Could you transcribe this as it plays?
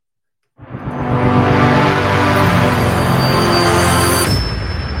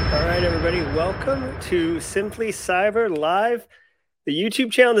welcome to Simply Cyber Live, the YouTube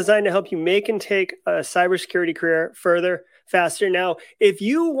channel designed to help you make and take a cybersecurity career further, faster. Now, if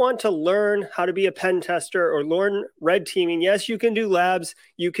you want to learn how to be a pen tester or learn red teaming, yes, you can do labs,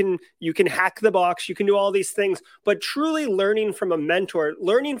 you can hack the box, you can do all these things, but truly learning from a mentor,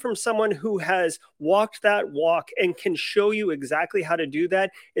 learning from someone who has walked that walk and can show you exactly how to do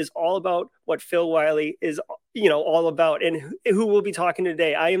that is all about what Phil Wylie is all about, and who we'll be talking to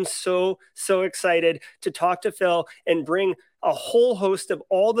today. I am so excited to talk to Phil and bring a whole host of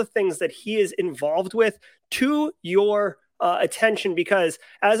all the things that he is involved with to your attention, because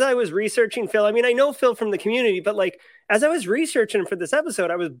as I was researching Phil, I mean, I know Phil from the community, but as I was researching for this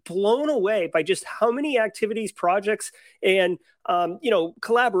episode, I was blown away by just how many activities, projects, and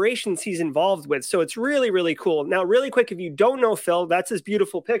collaborations he's involved with. So it's really cool. Now, really quick, if you don't know Phil, that's his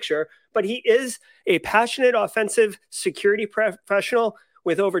beautiful picture, but he is a passionate offensive security professional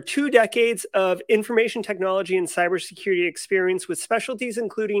with over 2 decades of information technology and cybersecurity experience, with specialties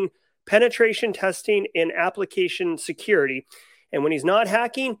including penetration testing and application security. And when he's not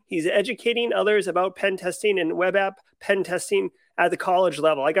hacking, he's educating others about pen testing and web app pen testing at the college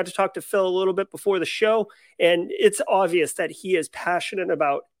level. I got to talk to Phil a little bit before the show, and it's obvious that he is passionate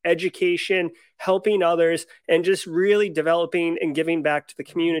about education, helping others, and just really developing and giving back to the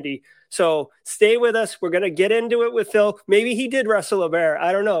community. So stay with us. We're going to get into it with Phil. Maybe he did wrestle a bear.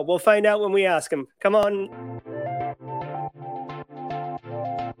 I don't know. We'll find out when we ask him. Come on.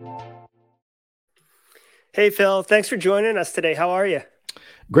 Hey, Phil, thanks for joining us today. How are you?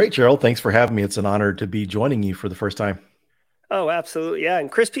 Great, Gerald. Thanks for having me. It's an honor to be joining you for the first time. Oh, absolutely. Yeah.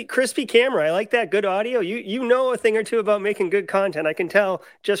 And crispy camera. I like that. Good audio. You know a thing or two about making good content. I can tell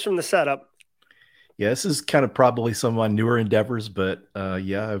just from the setup. Yeah, this is kind of probably some of my newer endeavors, but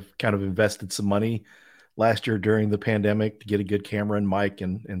I've kind of invested some money last year during the pandemic to get a good camera and mic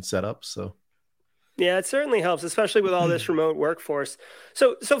and setup. So yeah, it certainly helps, especially with all this remote workforce.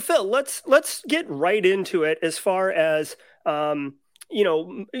 So Phil, let's get right into it. As far as the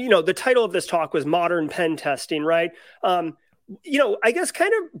title of this talk was Modern Pen Testing, right? I guess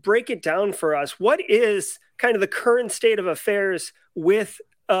kind of break it down for us. What is kind of the current state of affairs with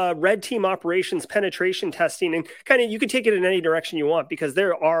red team operations penetration testing? And kind of you can take it in any direction you want, because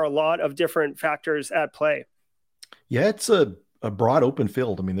there are a lot of different factors at play. Yeah, it's a broad open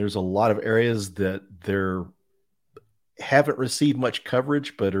field. I mean, there's a lot of areas that haven't received much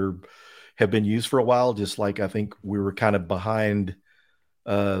coverage, but have been used for a while. Just like I think we were kind of behind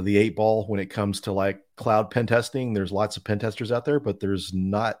the 8 ball when it comes to like cloud pen testing. There's lots of pen testers out there, but there's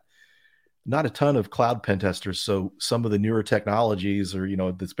not a ton of cloud pen testers. So some of the newer technologies, or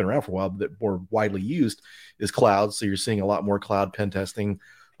that's been around for a while, that more widely used is cloud. So you're seeing a lot more cloud pen testing,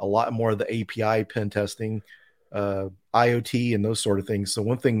 a lot more of the API pen testing, IoT and those sort of things. So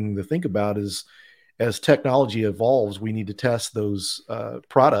one thing to think about is, as technology evolves, we need to test those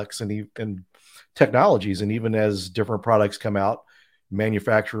products and technologies. And even as different products come out,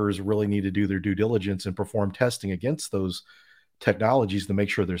 manufacturers really need to do their due diligence and perform testing against those technologies to make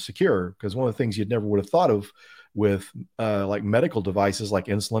sure they're secure. Because one of the things you'd never would have thought of with like medical devices like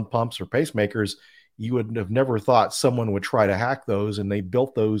insulin pumps or pacemakers, you would have never thought someone would try to hack those, and they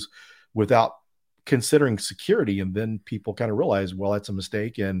built those without considering security. And then people kind of realize, well, that's a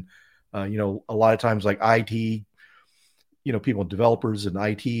mistake. And a lot of times, like IT, people, developers and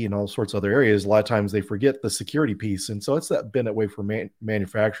IT and all sorts of other areas, a lot of times they forget the security piece. And so it's been that way for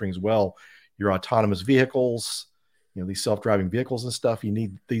manufacturing as well. Your autonomous vehicles, these self-driving vehicles and stuff,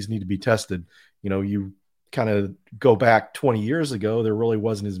 these need to be tested. You kind of go back 20 years ago, there really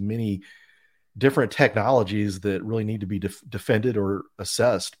wasn't as many different technologies that really need to be defended or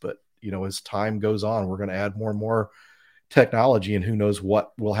assessed. But as time goes on, we're going to add more and more technology, and who knows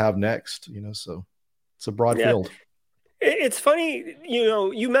what we'll have next, so it's a broad field. It's funny,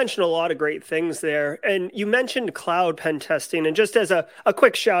 you mentioned a lot of great things there, and you mentioned cloud pen testing. And just as a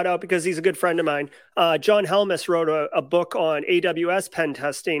quick shout out, because he's a good friend of mine, John Helmus wrote a book on AWS pen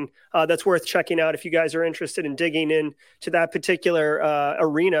testing that's worth checking out if you guys are interested in digging into that particular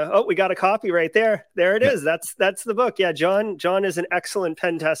arena. Oh, we got a copy right there. There it is. That's the book. Yeah, John is an excellent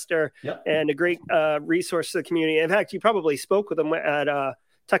pen tester and a great resource to the community. In fact, you probably spoke with him at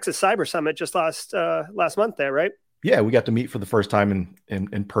Texas Cyber Summit just last month there, right? Yeah, we got to meet for the first time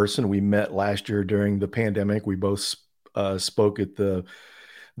in person. We met last year during the pandemic. We both spoke at the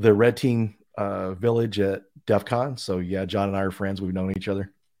Red Team Village at DEF CON. So yeah, John and I are friends. We've known each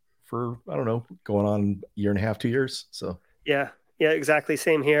other for, I don't know, going on 1.5 years, 2 years. So yeah, exactly.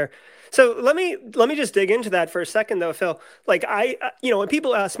 Same here. So let me just dig into that for a second though, Phil. Like when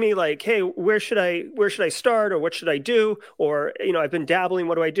people ask me like, hey, where should I start or what should I do? Or, I've been dabbling,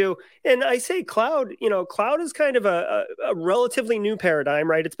 what do I do? And I say cloud, cloud is kind of a relatively new paradigm,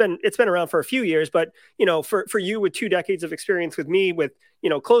 right? It's been around for a few years, but for you with 2 decades of experience, with me with,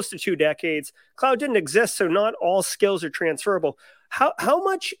 close to 2 decades, cloud didn't exist. So not all skills are transferable. How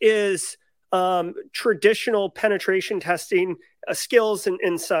much is traditional penetration testing skills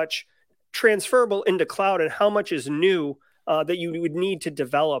and such transferable into cloud, and how much is new that you would need to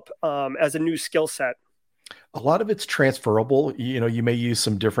develop as a new skill set? A lot of it's transferable. You may use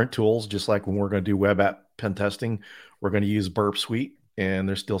some different tools, just like when we're going to do web app pen testing, we're going to use Burp Suite, and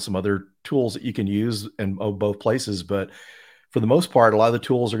there's still some other tools that you can use in both places. But for the most part, a lot of the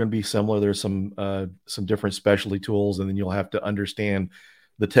tools are going to be similar. There's some different specialty tools, and then you'll have to understand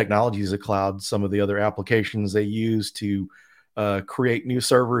the technologies of cloud, some of the other applications they use to create new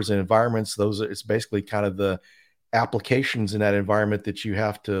servers and environments. It's basically kind of the applications in that environment that you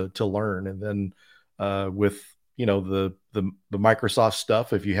have to learn. And then with the Microsoft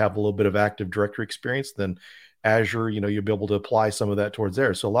stuff, if you have a little bit of Active Directory experience, then Azure, you'll be able to apply some of that towards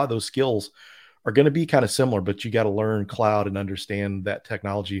there. So a lot of those skills are going to be kind of similar, but you got to learn cloud and understand that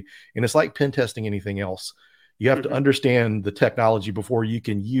technology. And it's like pen testing anything else. You have to understand the technology before you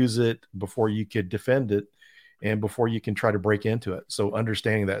can use it, before you could defend it, and before you can try to break into it. So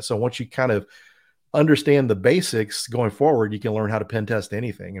understanding that. So once you kind of understand the basics going forward, you can learn how to pen test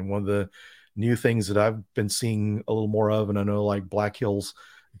anything. And one of the new things that I've been seeing a little more of, and I know like Black Hills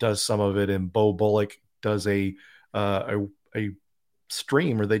does some of it, and Bo Bullock does a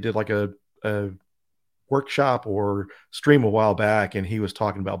stream, or they did like a workshop or stream a while back, and he was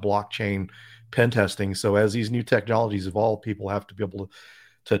talking about blockchain pen testing. So as these new technologies evolve, people have to be able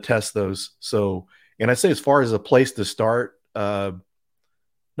to test those. So, and I say, as far as a place to start, number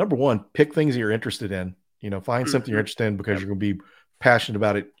one, pick things that you're interested in. Find something you're interested in, because you're going to be passionate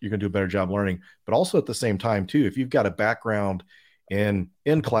about it. You're going to do a better job learning. But also at the same time too, if you've got a background in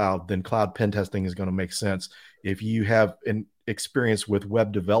cloud, then cloud pen testing is going to make sense. If you have an experience with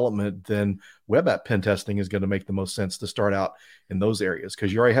web development, then web app pen testing is going to make the most sense to start out in those areas,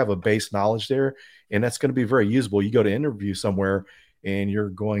 because you already have a base knowledge there, and that's going to be very usable. You go to interview somewhere and you're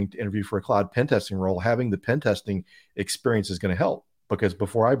going to interview for a cloud pen testing role, having the pen testing experience is going to help. Because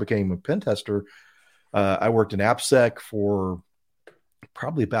before I became a pen tester, I worked in AppSec for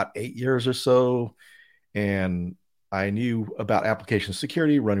probably about 8 years or so, and I knew about application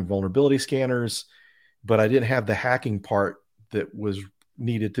security, running vulnerability scanners, but I didn't have the hacking part that was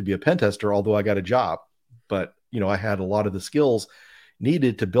needed to be a pen tester, although I got a job. But, I had a lot of the skills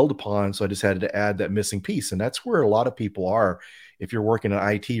needed to build upon, so I just had to add that missing piece. And that's where a lot of people are. If you're working in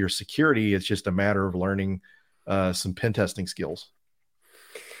IT or security, it's just a matter of learning some pen testing skills.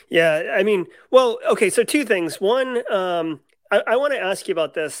 Yeah, I mean, well, okay, so two things. One, I want to ask you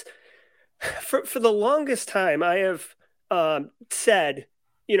about this. For the longest time, I have said,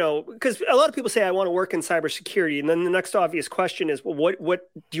 because a lot of people say I want to work in cybersecurity, and then the next obvious question is, well, what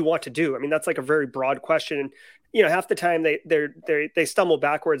do you want to do? I mean, that's like a very broad question, and half the time they stumble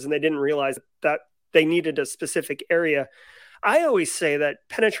backwards and they didn't realize that they needed a specific area. I always say that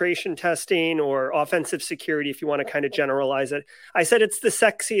penetration testing or offensive security, if you want to kind of generalize it, I said it's the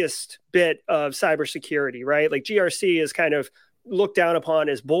sexiest bit of cybersecurity, right? Like GRC is kind of looked down upon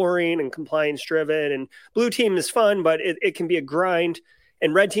as boring and compliance driven, and blue team is fun, but it can be a grind,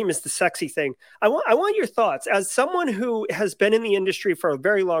 and red team is the sexy thing. I want your thoughts as someone who has been in the industry for a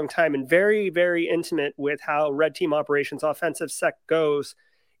very long time and very, very intimate with how red team operations offensive sec goes.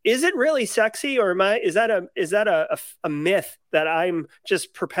 Is it really sexy, or is that a myth that I'm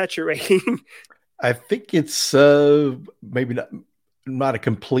just perpetuating? I think it's maybe not a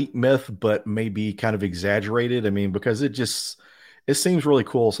complete myth, but maybe kind of exaggerated. I mean, because it seems really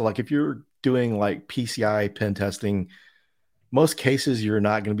cool. So like if you're doing like PCI pen testing, most cases you're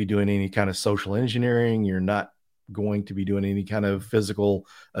not going to be doing any kind of social engineering. You're not going to be doing any kind of physical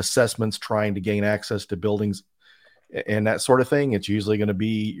assessments, trying to gain access to buildings and that sort of thing. It's usually going to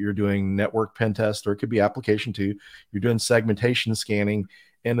be you're doing network pen test, or it could be application too. You're doing segmentation scanning.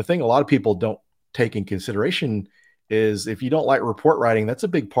 And the thing a lot of people don't take in consideration is, if you don't like report writing, that's a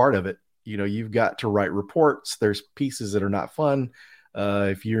big part of it. You've got to write reports. There's pieces that are not fun.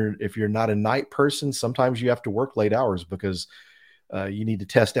 If you're not a night person, sometimes you have to work late hours because you need to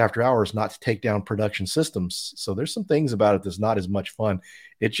test after hours, not to take down production systems. So there's some things about it that's not as much fun.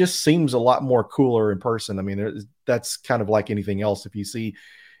 It just seems a lot more cooler in person. I mean, that's kind of like anything else. If you see,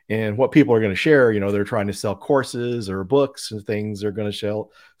 and what people are going to share, they're trying to sell courses or books and things. They're going to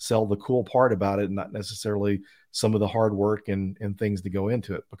sell the cool part about it, and not necessarily some of the hard work and things that go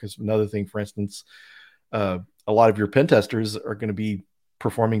into it. Because another thing, for instance, a lot of your pen testers are going to be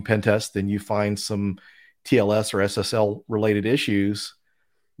performing pen tests, and you find some TLS or SSL related issues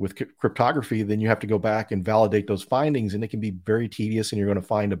with cryptography, then you have to go back and validate those findings, and it can be very tedious, and you're going to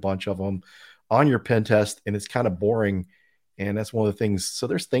find a bunch of them on your pen test, and it's kind of boring. And that's one of the things. So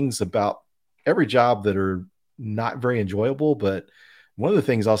there's things about every job that are not very enjoyable, but one of the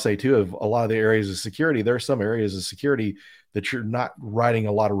things I'll say too, of a lot of the areas of security, there are some areas of security that you're not writing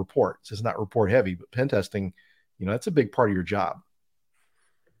a lot of reports. It's not report heavy, but pen testing, that's a big part of your job.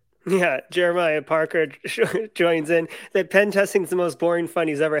 Yeah, Jeremiah Parker joins in that pen testing is the most boring fun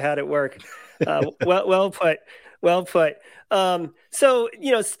he's ever had at work. Well put. Well put. So,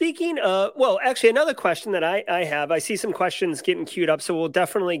 speaking of, actually, another question that I have, I see some questions getting queued up, so we'll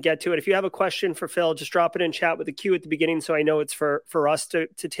definitely get to it. If you have a question for Phil, just drop it in chat with the queue at the beginning, so I know it's for us to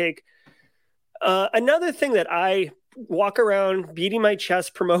take. Another thing that I walk around beating my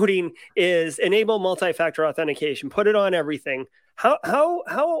chest promoting is enable multi-factor authentication. Put it on everything. How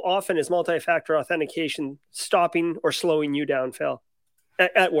often is multi-factor authentication stopping or slowing you down, Phil,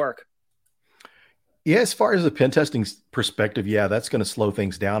 at work? Yeah, as far as the pen testing perspective, yeah, that's going to slow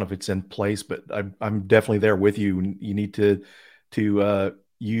things down if it's in place. But I'm definitely there with you. You need to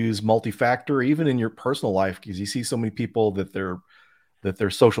use multi-factor even in your personal life, because you see so many people that their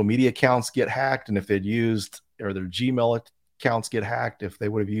social media accounts get hacked, and if they'd used, or their Gmail accounts get hacked, if they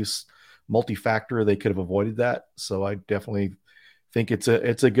would have used multi-factor, they could have avoided that. So I definitely think it's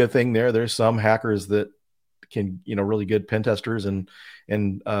a good thing there. There's some hackers that can, really good pen testers and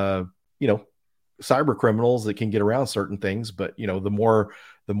cyber criminals that can get around certain things, but the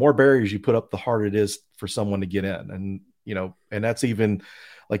more barriers you put up, the harder it is for someone to get in. And, and that's even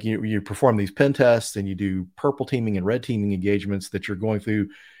like you perform these pen tests and you do purple teaming and red teaming engagements that you're going through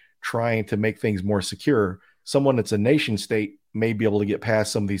trying to make things more secure. Someone that's a nation state may be able to get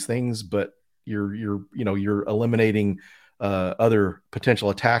past some of these things, but you're eliminating other potential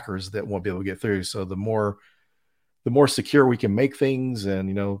attackers that won't be able to get through. So the more secure we can make things,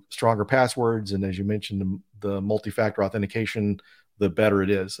 and stronger passwords, and as you mentioned, the multi-factor authentication, the better it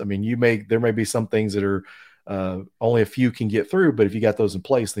is. I mean, there may be some things that are only a few can get through, but if you got those in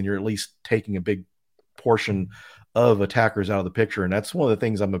place, then you're at least taking a big portion of attackers out of the picture. And that's one of the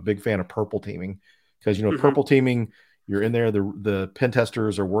things I'm a big fan of purple teaming, because purple teaming, you're in there, the pen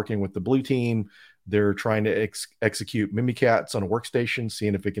testers are working with the blue team. They're trying to execute Mimikatz on a workstation,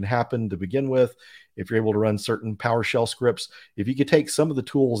 seeing if it can happen to begin with. If you're able to run certain PowerShell scripts, if you could take some of the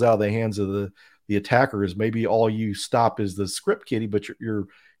tools out of the hands of the attackers, maybe all you stop is the script kiddie, but you're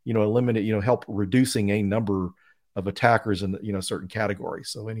eliminate, help reducing a number of attackers in certain categories.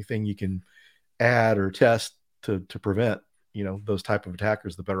 So anything you can add or test to prevent those type of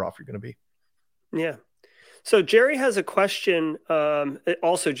attackers, the better off you're going to be. Yeah. So Jerry has a question,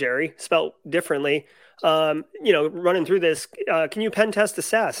 also Jerry, spelled differently, running through this. Can you pen test the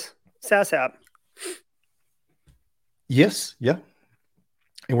SaaS app? Yes. Yeah.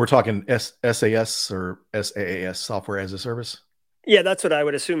 And we're talking SAS or SaaS, software as a service. Yeah, that's what I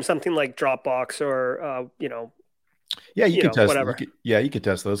would assume. Something like Dropbox or, Yeah, you can test whatever. You could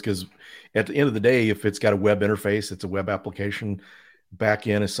test those, because at the end of the day, if it's got a web interface, it's a web application. Back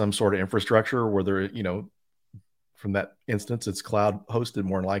in is some sort of infrastructure where there, from that instance, it's cloud hosted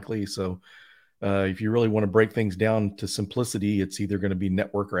more than likely. So if you really want to break things down to simplicity, it's either going to be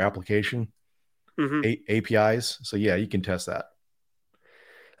network or application APIs. So yeah, you can test that.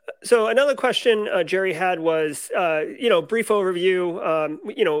 So another question Jerry had was, brief overview.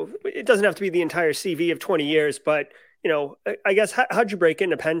 It doesn't have to be the entire CV of 20 years, but I guess how'd you break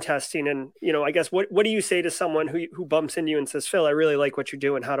into pen testing? And I guess what do you say to someone who bumps into you and says, "Phil, I really like what you're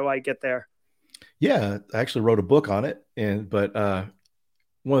doing. How do I get there?" Yeah, I actually wrote a book on it, but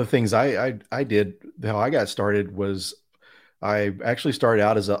one of the things I did, how I got started, was I actually started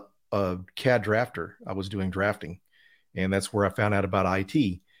out as a CAD drafter. I was doing drafting, and that's where I found out about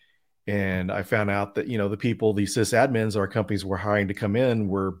IT. And I found out that, the people, the sysadmins our companies were hiring to come in,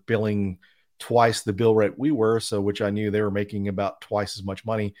 were billing twice the bill rate we were. So, which I knew they were making about twice as much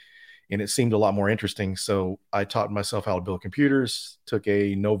money. And it seemed a lot more interesting. So I taught myself how to build computers, took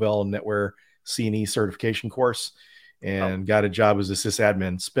a Novell NetWare C&E certification course, and got a job as a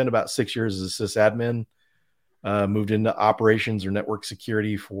sysadmin. Spent about 6 years as a sysadmin, moved into operations or network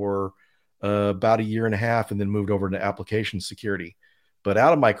security for about a year and a half, and then moved over to application security. But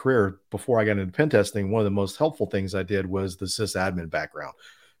out of my career, before I got into pen testing, one of the most helpful things I did was the sysadmin background,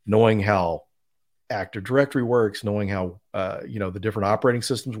 knowing how Active Directory works, knowing how, the different operating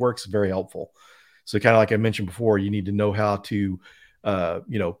systems works, very helpful. So kind of like I mentioned before, you need to know how to,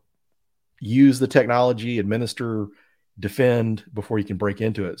 use the technology, administer, defend before you can break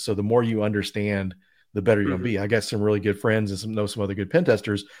into it. So the more you understand, the better you're going to be. I got some really good friends and know some other good pen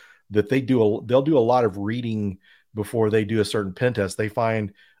testers that they'll do a lot of reading before they do a certain pen test. They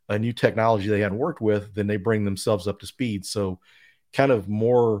find a new technology they hadn't worked with, then they bring themselves up to speed. So kind of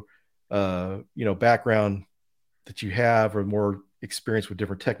more, background that you have or more experience with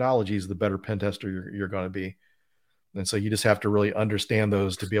different technologies, the better pen tester you're going to be. And so you just have to really understand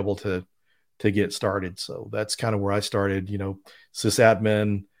those to be able to get started. So that's kind of where I started,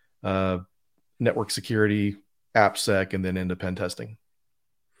 sysadmin, network security, AppSec, and then into pen testing.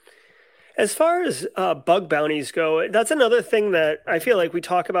 As far as bug bounties go, that's another thing that I feel like we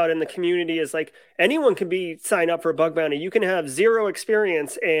talk about in the community is like anyone can sign up for a bug bounty. You can have zero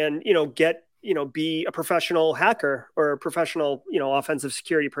experience and, be a professional hacker or a professional, offensive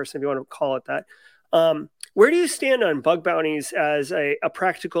security person, if you want to call it that. Where do you stand on bug bounties as a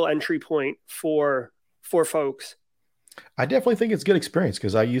practical entry point for folks? I definitely think it's a good experience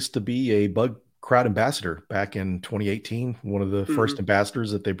because I used to be a bug crowd ambassador back in 2018, one of the first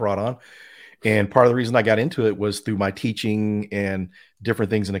ambassadors that they brought on. And part of the reason I got into it was through my teaching and different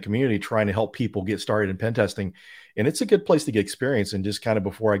things in the community, trying to help people get started in pen testing. And it's a good place to get experience. And just kind of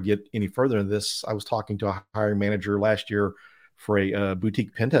before I get any further in this, I was talking to a hiring manager last year for a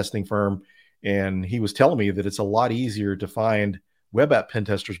boutique pen testing firm. And he was telling me that it's a lot easier to find web app pen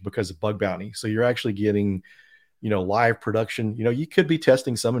testers because of bug bounty. So you're actually getting, live production. You could be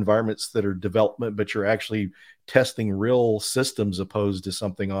testing some environments that are development, but you're actually testing real systems opposed to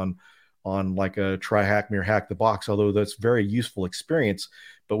something on like a try hack me or hack the box, although that's very useful experience.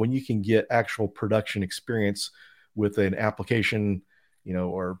 But when you can get actual production experience with an application,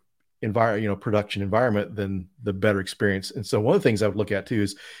 or production environment, then the better experience. And so one of the things I would look at too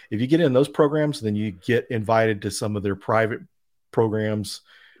is if you get in those programs, then you get invited to some of their private programs,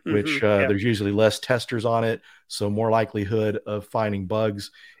 which there's usually less testers on it. So more likelihood of finding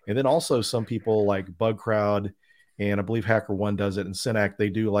bugs. And then also some people like Bug Crowd, and I believe HackerOne does it, and Synac, they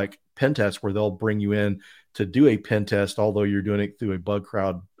do like pen tests where they'll bring you in to do a pen test, although you're doing it through a bug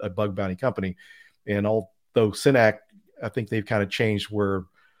crowd, a bug bounty company. And although Synac, I think they've kind of changed where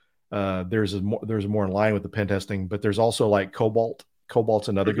there's more in line with the pen testing, but there's also like Cobalt. Cobalt's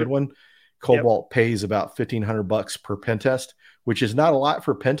another good one. Cobalt pays about $1,500 per pen test, which is not a lot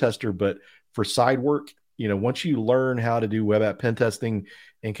for a pen tester, but for side work, once you learn how to do web app pen testing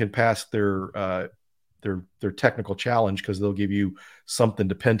and can pass their technical challenge, because they'll give you something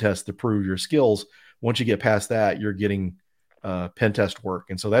to pen test to prove your skills. Once you get past that, you're getting pen test work.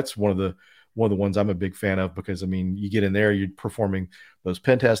 And so that's one of the ones I'm a big fan of, because you get in there, you're performing those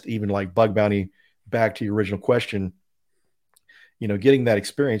pen tests, even like bug bounty. Back to your original question, getting that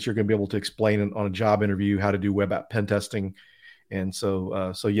experience, you're going to be able to explain on a job interview how to do web app pen testing. And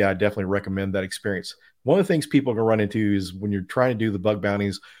so yeah, I definitely recommend that experience. One of the things people are going to run into is when you're trying to do the bug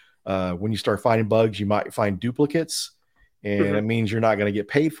bounties, when you start finding bugs, you might find duplicates, and it means you're not going to get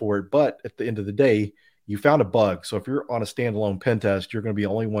paid for it. But at the end of the day, you found a bug. So if you're on a standalone pen test, you're going to be the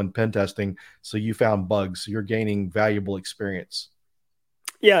only one pen testing. So you found bugs. So you're gaining valuable experience.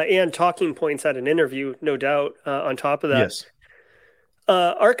 Yeah, and talking points at an interview, no doubt, on top of that. Yes.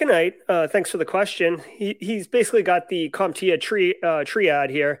 Arcanite, thanks for the question. He's basically got the CompTIA triad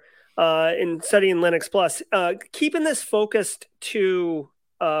here in studying Linux Plus. Keeping this focused to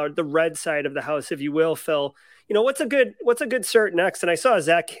the red side of the house, if you will, Phil. What's a good cert next? And I saw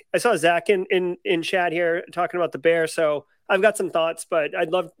Zach in chat here talking about the bear. So I've got some thoughts, but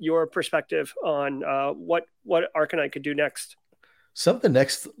I'd love your perspective on what Arcanite could do next. Some of the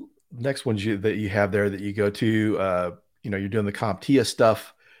next ones that you have there that you go to, you're doing the CompTIA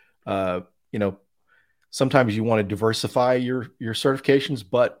stuff. Sometimes you want to diversify your certifications,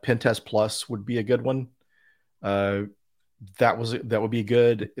 but Pentest Plus would be a good one. That would be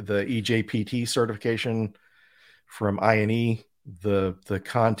good. The EJPT certification from INE,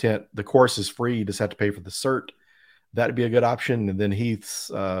 the course is free. You just have to pay for the cert. That'd be a good option. And then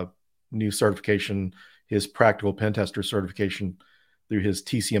Heath's new certification, his practical pen tester certification through his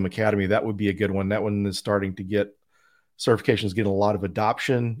TCM Academy, that would be a good one. That one is starting to get certifications, getting a lot of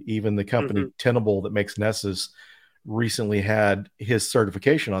adoption. Even the company Tenable that makes Nessus recently had his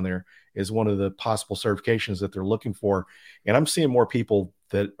certification on there is one of the possible certifications that they're looking for. And I'm seeing more people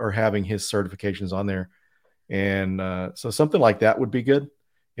that are having his certifications on there. And so something like that would be good,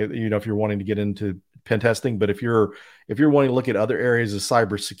 if you're wanting to get into pen testing. But if you're wanting to look at other areas of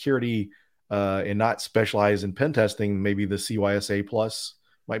cybersecurity and not specialize in pen testing, maybe the CYSA Plus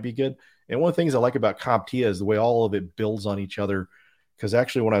might be good. And one of the things I like about CompTIA is the way all of it builds on each other. Because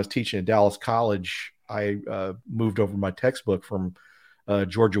actually, when I was teaching at Dallas College, I moved over my textbook from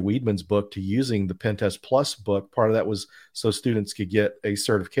Georgia Weidman's book to using the Pentest Plus book. Part of that was so students could get a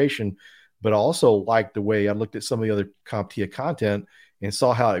certification, but I also liked the way I looked at some of the other CompTIA content and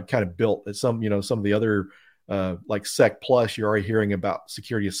saw how it kind of built at some of the other like Sec Plus, you're already hearing about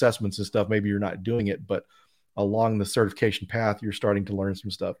security assessments and stuff. Maybe you're not doing it, but along the certification path, you're starting to learn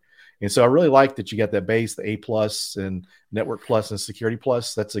some stuff. And so I really like that you got that base, the A plus and Network Plus and Security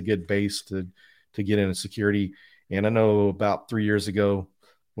Plus. That's a good base to get into security. And I know about 3 years ago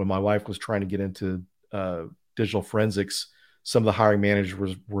when my wife was trying to get into digital forensics, some of the hiring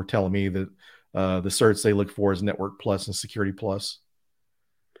managers were telling me that the certs they look for is Network Plus and Security Plus.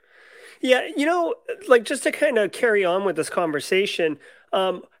 Yeah, like just to kind of carry on with this conversation,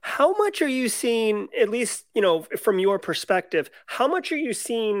 how much are you seeing, at least, from your perspective, how much are you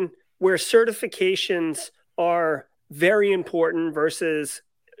seeing where certifications are very important versus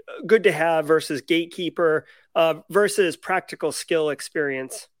good to have versus gatekeeper versus practical skill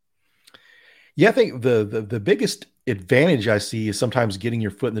experience? Yeah, I think the biggest advantage I see is sometimes getting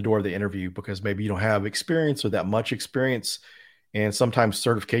your foot in the door of the interview, because maybe you don't have experience or that much experience. And sometimes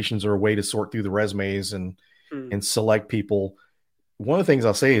certifications are a way to sort through the resumes and select people. One of the things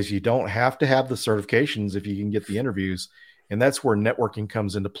I'll say is you don't have to have the certifications if you can get the interviews. And that's where networking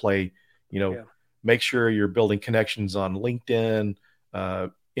comes into play. Make sure you're building connections on LinkedIn,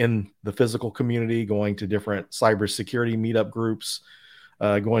 in the physical community, going to different cybersecurity meetup groups,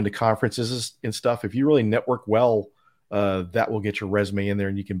 going to conferences and stuff. If you really network well, that will get your resume in there,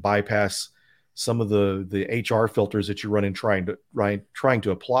 and you can bypass some of the HR filters that you run in trying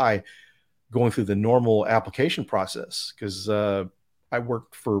to apply, going through the normal application process. Because I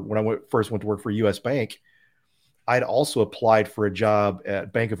worked when I first went to work for US Bank, I'd also applied for a job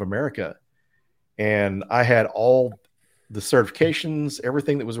at Bank of America, and I had all the certifications,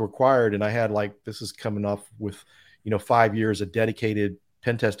 everything that was required. And I had this is coming off with, 5 years of dedicated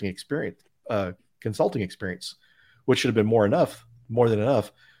pen testing experience, consulting experience, which should have been more than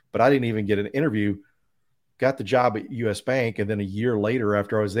enough. But I didn't even get an interview, got the job at US Bank. And then a year later,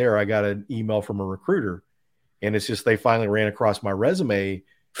 after I was there, I got an email from a recruiter, and it's just, they finally ran across my resume.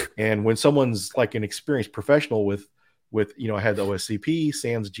 And when someone's like an experienced professional with, I had the OSCP,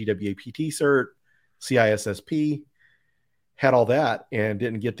 SANS GWAPT cert, CISSP, had all that, and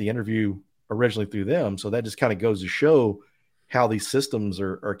didn't get the interview originally through them. So that just kind of goes to show how these systems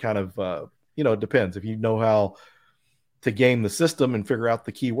are kind of, it depends. If you know how to game the system and figure out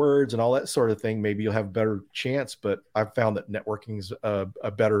the keywords and all that sort of thing, maybe you'll have a better chance. But I've found that networking is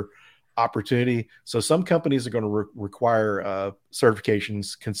a better opportunity. So some companies are going to require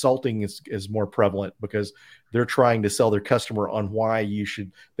certifications. Consulting is more prevalent because they're trying to sell their customer on why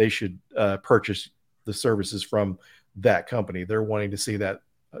they should purchase the services from that company. They're wanting to see that,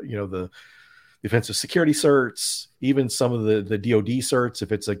 the offensive security certs, even some of the DoD certs,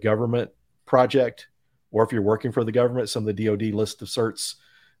 if it's a government project, or if you're working for the government, some of the DoD list of certs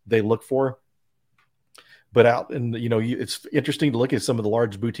they look for. But it's interesting to look at some of the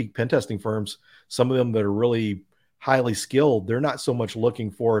large boutique pen testing firms. Some of them that are really highly skilled, they're not so much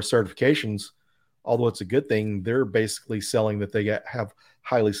looking for certifications, although it's a good thing. They're basically selling that they have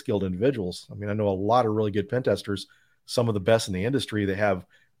highly skilled individuals. I mean, I know a lot of really good pen testers, some of the best in the industry, that have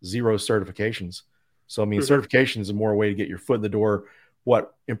 0 certifications. So, I mean, certifications is more a way to get your foot in the door.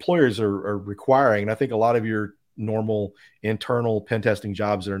 What employers are requiring, and I think a lot of your normal internal pen testing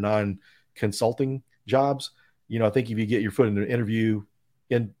jobs that are non-consulting jobs, I think if you get your foot in the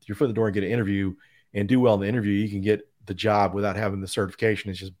door and get an interview and do well in the interview, you can get the job without having the certification.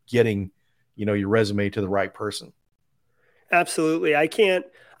 It's just getting, your resume to the right person. Absolutely. I can't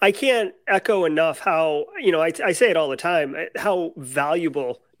echo enough how, I say it all the time, how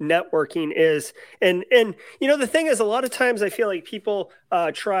valuable networking is. And the thing is, a lot of times I feel like people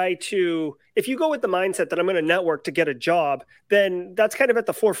try to, if you go with the mindset that I'm going to network to get a job, then that's kind of at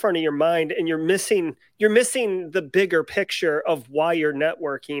the forefront of your mind, and you're missing the bigger picture of why you're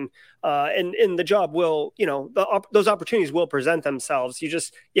networking. And the job will, those opportunities will present themselves. You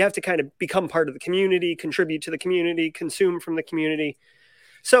have to kind of become part of the community, contribute to the community, consume from the community.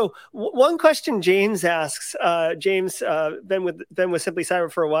 So one question James asks, been with Simply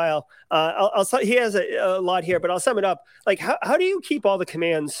Cyber for a while. He has a lot here, but I'll sum it up. Like, how do you keep all the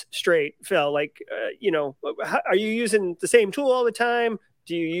commands straight, Phil? Like, are you using the same tool all the time?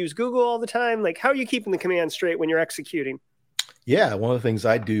 Do you use Google all the time? Like, how are you keeping the commands straight when you're executing? Yeah, one of the things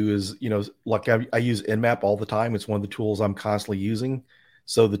I do is, like I use Nmap all the time. It's one of the tools I'm constantly using.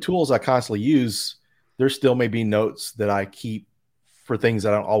 So the tools I constantly use, there still may be notes that I keep for things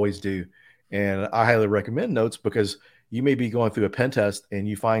I don't always do. And I highly recommend notes, because you may be going through a pen test and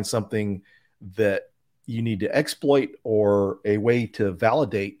you find something that you need to exploit or a way to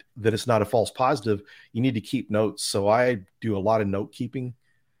validate that it's not a false positive, you need to keep notes. So I do a lot of note keeping.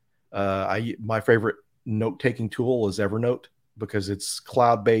 My favorite note taking tool is Evernote because it's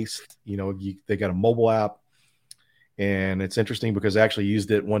cloud based. They got a mobile app, and it's interesting because I actually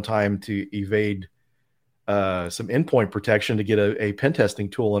used it one time to evade some endpoint protection to get a pen testing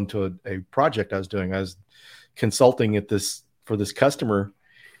tool into a project I was doing. I was consulting for this customer,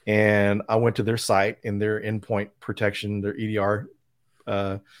 and I went to their site, and their endpoint protection, their EDR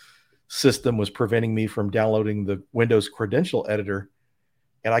system was preventing me from downloading the Windows credential editor,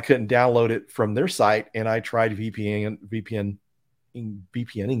 and I couldn't download it from their site. And I tried VPNing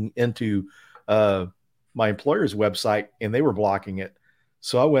into my employer's website, and they were blocking it.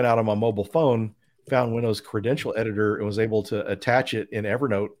 So I went out on my mobile phone, found Windows credential editor, and was able to attach it in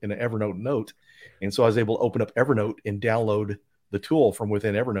Evernote, in an Evernote note. And so I was able to open up Evernote and download the tool from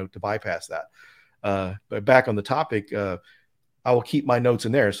within Evernote to bypass that. But back on the topic, I will keep my notes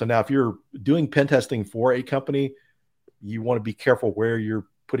in there. So now if you're doing pen testing for a company, you want to be careful where you're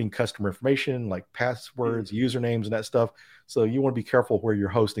putting customer information like passwords, usernames, and that stuff. So you want to be careful where you're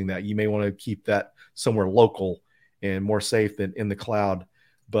hosting that. You may want to keep that somewhere local and more safe than in the cloud.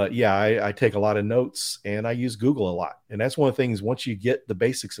 But yeah, I take a lot of notes, and I use Google a lot. And that's one of the things, once you get the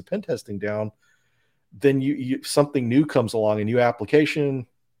basics of pen testing down, then you something new comes along, a new application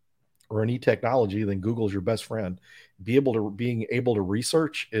or a new technology, then Google's your best friend. Being able to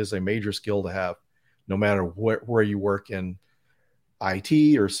research is a major skill to have, no matter where you work in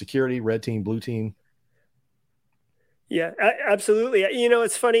IT or security, red team, blue team. Yeah, absolutely.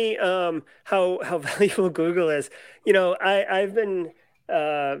 It's funny how valuable Google is. I've been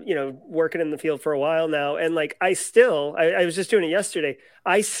working in the field for a while now, and like I was just doing it yesterday.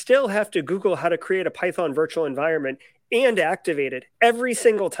 I still have to Google how to create a Python virtual environment and activate it every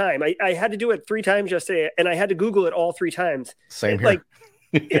single time. I had to do it 3 times yesterday, and I had to Google it all 3 times. Same here. Like,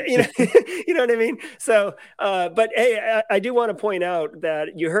 you know what I mean? So, but hey, I do want to point out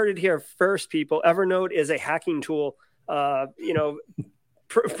that you heard it here first, people. Evernote is a hacking tool,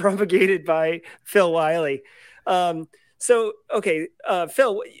 propagated by Phil Wylie. Okay,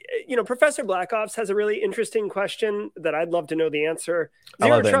 Phil, Professor Black Ops has a really interesting question that I'd love to know the answer.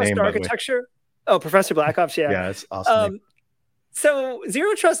 Zero Trust architecture. Oh, Professor Black Ops, yeah. Yeah, it's awesome. So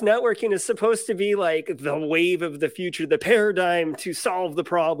zero trust networking is supposed to be like the wave of the future, the paradigm to solve the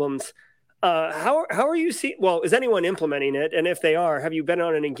problems. How are you seeing? Well, is anyone implementing it? And if they are, have you been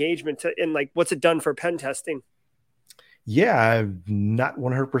on an engagement and like what's it done for pen testing? Yeah, I'm not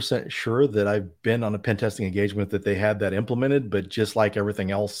 100% sure that I've been on a pen testing engagement that they had that implemented, but just like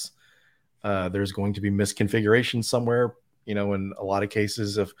everything else, there's going to be misconfiguration somewhere. In a lot of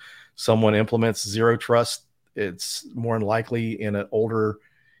cases, if someone implements zero trust, it's more than likely in an older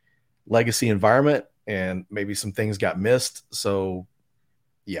legacy environment, and maybe some things got missed. So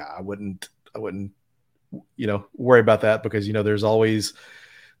yeah, I wouldn't, worry about that, because, there's always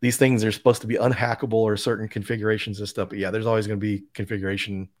these things are supposed to be unhackable or certain configurations and stuff. But yeah, there's always going to be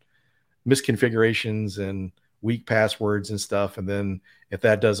misconfigurations and weak passwords and stuff. And then if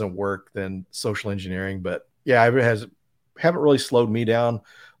that doesn't work, then social engineering. But yeah, haven't really slowed me down.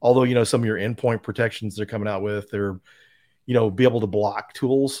 Although, some of your endpoint protections they're coming out with, they're, be able to block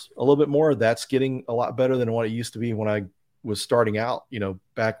tools a little bit more. That's getting a lot better than what it used to be when I was starting out.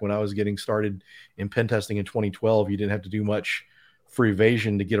 Back when I was getting started in pen testing in 2012, you didn't have to do much for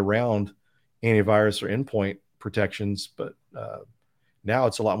evasion to get around antivirus or endpoint protections. But now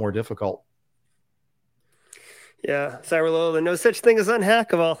it's a lot more difficult. Yeah, Cyberlola, no such thing as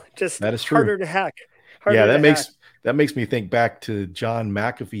unhackable. Just that is true. Harder to hack. That makes me think back to John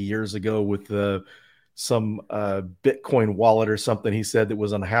McAfee years ago with some Bitcoin wallet or something he said that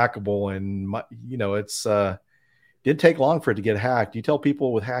was unhackable, and it's didn't take long for it to get hacked. You tell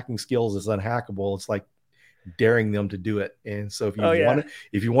people with hacking skills it's unhackable, it's like daring them to do it. And so if you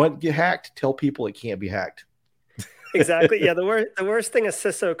want to get hacked, tell people it can't be hacked. Exactly. Yeah. The worst thing a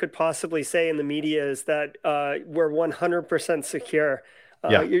CISO could possibly say in the media is that we're 100% secure.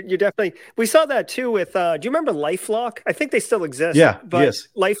 Yeah. You're definitely. We saw that too with. Do you remember LifeLock? I think they still exist. Yeah. But yes.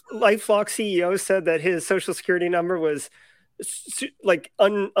 LifeLock CEO said that his social security number was like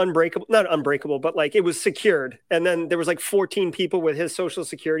unbreakable, not unbreakable, but like it was secured. And then there was like 14 people with his social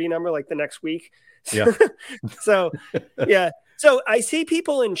security number like the next week. Yeah. So yeah. So I see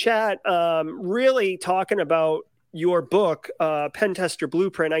people in chat really talking about your book, Pen Tester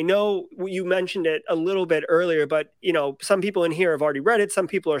Blueprint. I know you mentioned it a little bit earlier, but some people in here have already read it. Some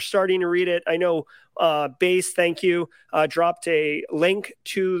people are starting to read it. I know Base, thank you, dropped a link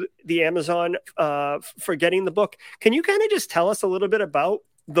to the Amazon for getting the book. Can you kind of just tell us a little bit about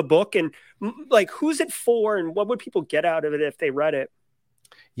the book, and like, who's it for, and what would people get out of it if they read it?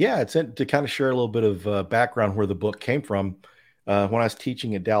 Yeah, it's to kind of share a little bit of background where the book came from. When I was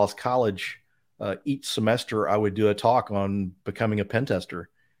teaching at Dallas College, each semester I would do a talk on becoming a pen tester.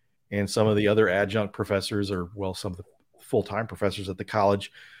 And some of the other adjunct professors, or well, some of the full-time professors at the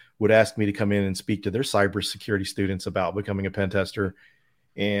college, would ask me to come in and speak to their cybersecurity students about becoming a pen tester.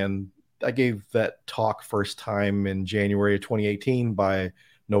 And I gave that talk first time in January of 2018. By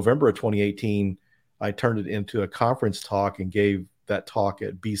November of 2018, I turned it into a conference talk and gave that talk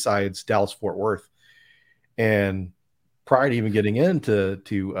at B-Sides Dallas Fort Worth. And prior to even getting into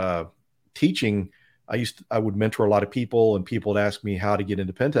teaching, I would mentor a lot of people, and people would ask me how to get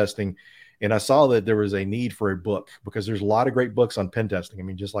into pen testing. And I saw that there was a need for a book, because there's a lot of great books on pen testing. I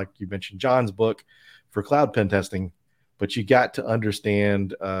mean, just like you mentioned John's book for cloud pen testing, but you got to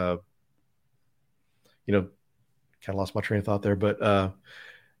understand, kind of lost my train of thought there, but oh,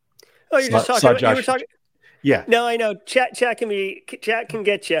 you're just talking. You were talking. Yeah. No, I know. Chat can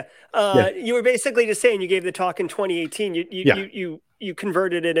get you. You were basically just saying you gave the talk in 2018. You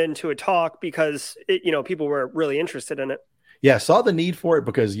converted it into a talk because people were really interested in it. Yeah, saw the need for it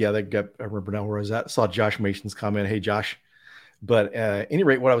because I remember now where I was at. Saw Josh Mason's comment. Hey, Josh. But at any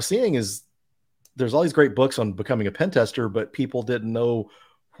rate, what I was seeing is there's all these great books on becoming a pen tester, but people didn't know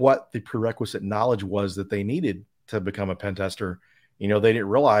what the prerequisite knowledge was that they needed to become a pen tester. They didn't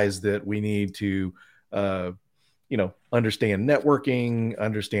realize that we need to, understand networking,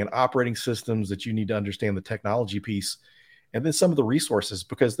 understand operating systems, that you need to understand the technology piece, and then some of the resources.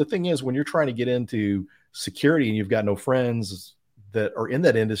 Because the thing is, when you're trying to get into security and you've got no friends that are in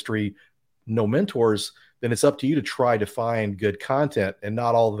that industry, no mentors, then it's up to you to try to find good content, and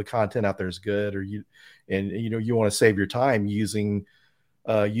not all of the content out there is good, you want to save your time using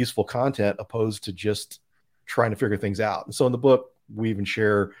useful content opposed to just trying to figure things out. And so in the book, we even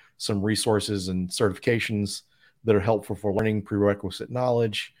share some resources and certifications that are helpful for learning prerequisite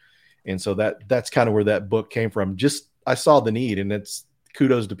knowledge. And so that's kind of where that book came from. Just, I saw the need, and it's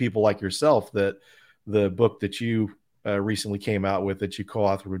kudos to people like yourself that the book that you recently came out with, that you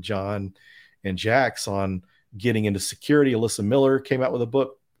co-authored with John and Jax on getting into security. Alyssa Miller came out with a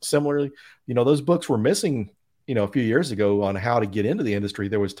book similarly. Those books were missing, a few years ago on how to get into the industry.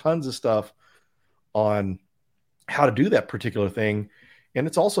 There was tons of stuff on how to do that particular thing. And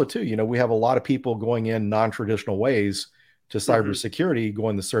it's also too, we have a lot of people going in non-traditional ways to cybersecurity,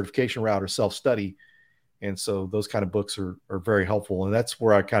 going the certification route or self-study. And so those kind of books are very helpful. And that's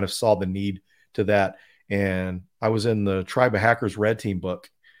where I kind of saw the need to that. And I was in the Tribe of Hackers Red Team book,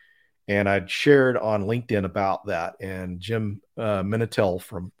 and I'd shared on LinkedIn about that. And Jim Minitel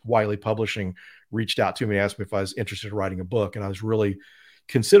from Wylie Publishing reached out to me and asked me if I was interested in writing a book. And I was really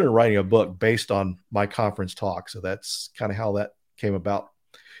considering writing a book based on my conference talk. So that's kind of how that came about.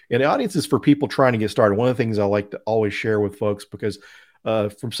 And the audience is for people trying to get started. One of the things I like to always share with folks, because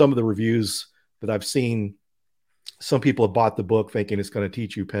from some of the reviews that I've seen, some people have bought the book thinking it's going to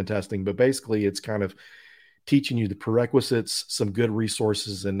teach you pen testing, but basically it's kind of teaching you the prerequisites, some good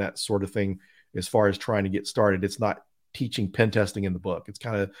resources, and that sort of thing as far as trying to get started. It's not teaching pen testing in the book. It's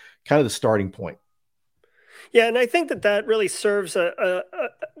kind of the starting point. Yeah, and I think that really serves an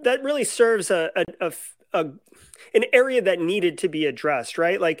area that needed to be addressed,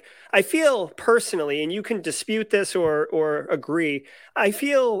 right? Like, I feel personally, and you can dispute this or agree, I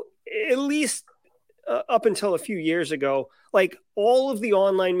feel at least up until a few years ago, like all of the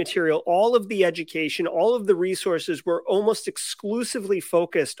online material, all of the education, all of the resources were almost exclusively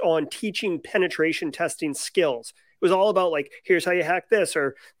focused on teaching penetration testing skills. It was all about like, here's how you hack this,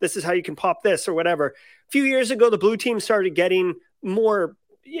 or this is how you can pop this, or whatever. A few years ago, the blue team started getting more,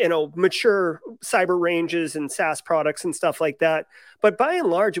 mature cyber ranges and SaaS products and stuff like that. But by and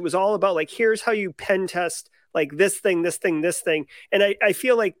large, it was all about like, here's how you pen test like this thing, this thing, this thing. And I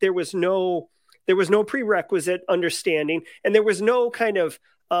feel like there was no prerequisite understanding, and there was no kind of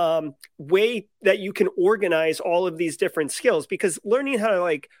way that you can organize all of these different skills, because learning how to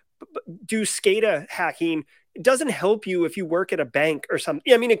like do SCADA hacking, it doesn't help you if you work at a bank or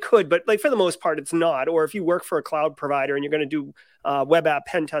something. I mean, it could, but like for the most part, it's not. Or if you work for a cloud provider and you're going to do web app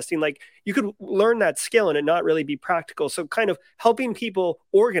pen testing, like you could learn that skill and it not really be practical. So kind of helping people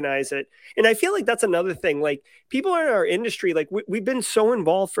organize it. And I feel like that's another thing. Like people in our industry, like we've been so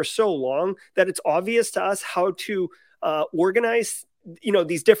involved for so long that it's obvious to us how to organize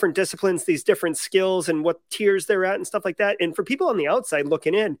these different disciplines, these different skills, and what tiers they're at and stuff like that. And for people on the outside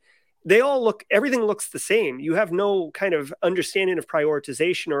looking in, everything looks the same. You have no kind of understanding of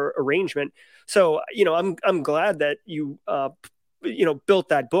prioritization or arrangement. So, I'm glad that you built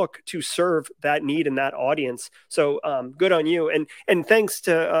that book to serve that need and that audience. So good on you. And thanks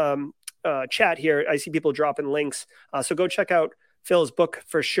to chat here. I see people dropping links. So go check out Phil's book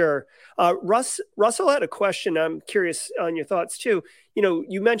for sure. Russell had a question. I'm curious on your thoughts too.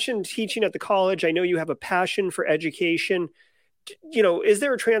 You mentioned teaching at the college. I know you have a passion for education. Is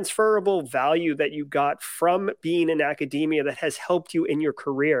there a transferable value that you got from being in academia that has helped you in your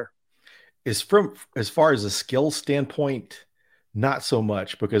career? As far as a skill standpoint, not so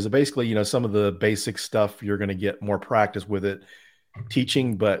much, because basically, some of the basic stuff you're going to get more practice with it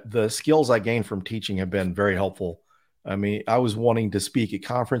teaching, but the skills I gained from teaching have been very helpful. I mean, I was wanting to speak at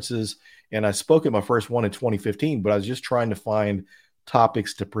conferences, and I spoke at my first one in 2015, but I was just trying to find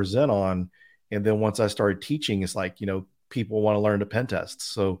topics to present on. And then once I started teaching, it's like, people want to learn to pen test.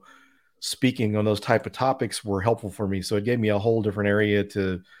 So speaking on those type of topics were helpful for me. So it gave me a whole different area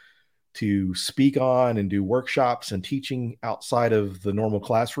to speak on and do workshops and teaching outside of the normal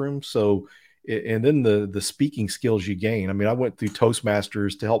classroom. So, and then the speaking skills you gain. I mean, I went through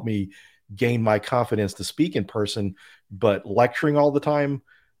Toastmasters to help me gain my confidence to speak in person, but lecturing all the time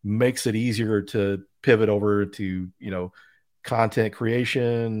makes it easier to pivot over to, content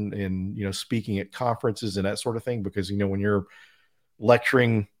creation and, speaking at conferences and that sort of thing. Because, when you're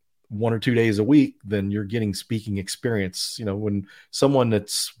lecturing 1 or 2 days a week, then you're getting speaking experience. When someone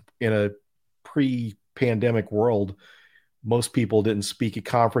that's in a pre-pandemic world, most people didn't speak at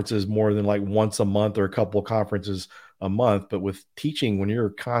conferences more than like once a month or a couple of conferences a month. But with teaching, when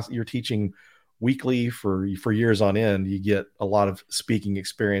you're teaching weekly for years on end, you get a lot of speaking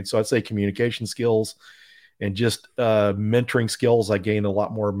experience. So I'd say communication skills and just mentoring skills. I gained a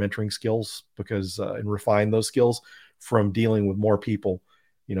lot more mentoring skills because and refined those skills from dealing with more people,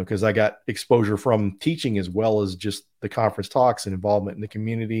 because I got exposure from teaching as well as just the conference talks and involvement in the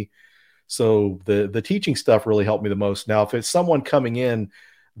community. So the teaching stuff really helped me the most. Now, if it's someone coming in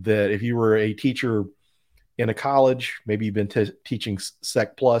that if you were a teacher in a college, maybe you've been teaching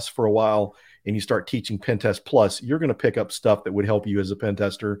Sec Plus for a while and you start teaching Pen Test Plus, you're going to pick up stuff that would help you as a pen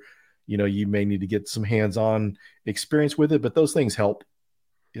tester. You may need to get some hands-on experience with it, but those things help.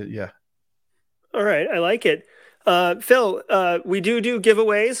 Yeah. All right. I like it. Phil, we do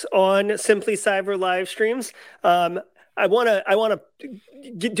giveaways on Simply Cyber live streams. I want to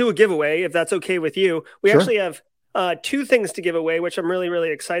do a giveaway if that's okay with you. We Sure. actually have 2 things to give away, which I'm really,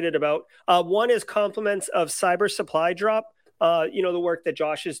 really excited about. One is compliments of Cyber Supply Drop. The work that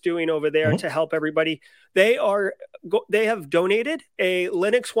Josh is doing over there to help everybody. They have donated a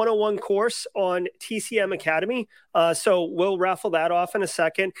Linux 101 course on TCM Academy. So we'll raffle that off in a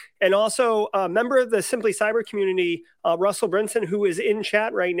second. And also a member of the Simply Cyber community, Russell Brinson, who is in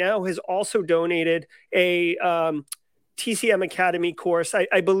chat right now, has also donated a TCM Academy course.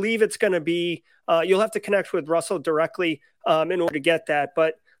 I believe it's going to be, you'll have to connect with Russell directly in order to get that.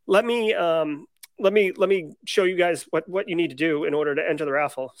 But let me show you guys what you need to do in order to enter the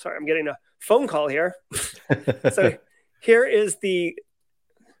raffle. Sorry, I'm getting a phone call here. So here is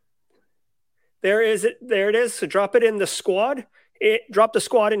there it is. So drop it in the squad. Drop the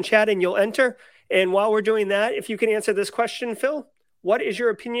squad in chat and you'll enter. And while we're doing that, if you can answer this question, Phil, what is your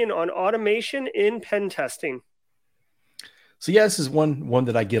opinion on automation in pen testing? So yeah, this is one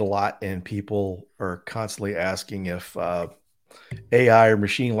that I get a lot, and people are constantly asking if AI or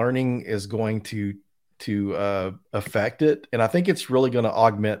machine learning is going to affect it. And I think it's really going to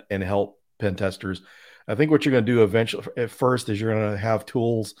augment and help pen testers. I think what you're going to do eventually at first is you're going to have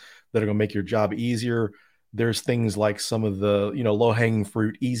tools that are going to make your job easier. There's things like some of the, low hanging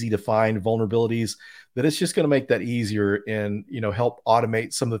fruit, easy to find vulnerabilities that it's just going to make that easier and, help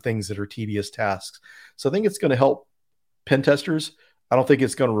automate some of the things that are tedious tasks. So I think it's going to help pen testers. I don't think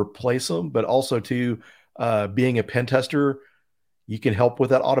it's going to replace them, but also too, being a pen tester, you can help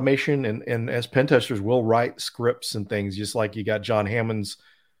with that automation. And as pen testers, we'll write scripts and things, just like you got John Hammond's,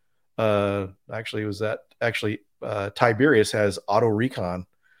 Tiberius has Auto Recon,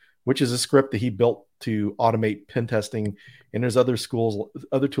 which is a script that he built to automate pen testing. And there's other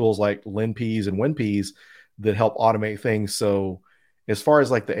tools like LinPeas and WinPeas that help automate things. So as far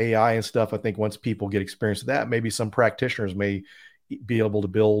as like the AI and stuff, I think once people get experience with that, maybe some practitioners may be able to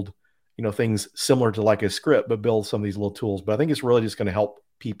build, things similar to like a script, but build some of these little tools. But I think it's really just going to help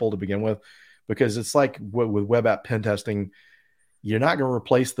people to begin with, because it's like with web app pen testing, you're not going to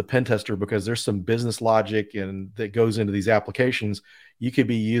replace the pen tester because there's some business logic and that goes into these applications. You could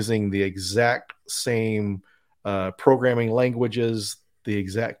be using the exact same programming languages, the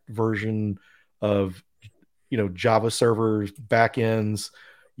exact version of, Java servers, backends.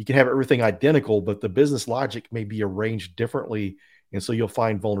 You can have everything identical, but the business logic may be arranged differently. And so you'll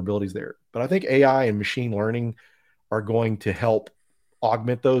find vulnerabilities there. But I think AI and machine learning are going to help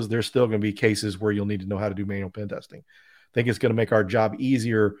augment those. There's still going to be cases where you'll need to know how to do manual pen testing. I think it's going to make our job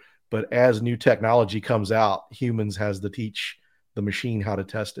easier, but as new technology comes out, humans has to teach the machine how to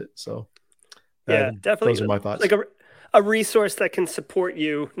test it. So yeah, definitely. Those are my thoughts. Like a resource that can support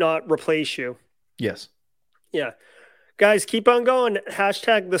you, not replace you. Yes. Yeah. Guys, keep on going.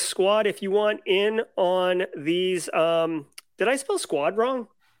 Hashtag the squad if you want in on these. Did I spell squad wrong?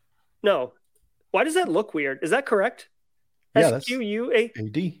 No. Why does that look weird? Is that correct? Yeah, that's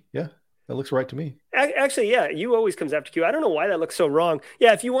S-Q-U-A-D. Yeah, that looks right to me. Actually, yeah, U always comes after Q. I don't know why that looks so wrong.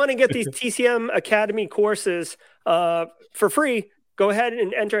 Yeah, if you want to get these TCM Academy courses for free, go ahead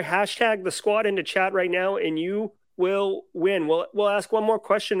and enter hashtag the squad into chat right now, and you will win. We'll ask one more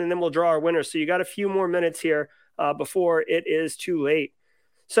question, and then we'll draw our winner. So you got a few more minutes here before it is too late.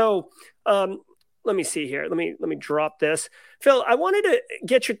 So let me see here. Let me drop this. Phil, I wanted to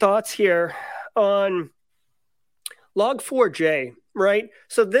get your thoughts here on Log4j, right?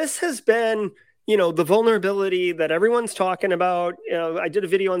 So this has been, the vulnerability that everyone's talking about. I did a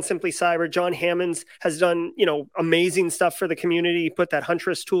video on Simply Cyber. John Hammonds has done, amazing stuff for the community, put that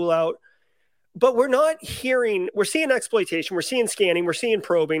Huntress tool out. But we're seeing exploitation, we're seeing scanning, we're seeing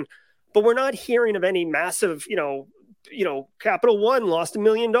probing, but we're not hearing of any massive, Capital One lost $1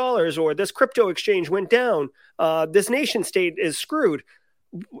 million, or this crypto exchange went down. This nation state is screwed.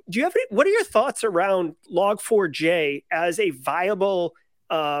 Do you have what are your thoughts around Log4j as a viable,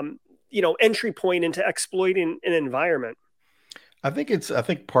 entry point into exploiting an environment? I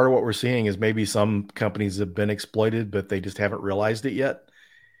think part of what we're seeing is maybe some companies have been exploited, but they just haven't realized it yet.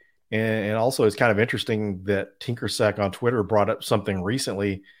 And also it's kind of interesting that TinkerSec on Twitter brought up something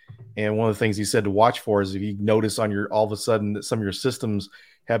recently. And one of the things he said to watch for is if you notice all of a sudden that some of your systems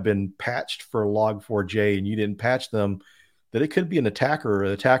have been patched for Log4j and you didn't patch them, that it could be an attacker.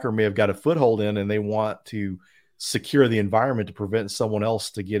 The attacker may have got a foothold in and they want to secure the environment to prevent someone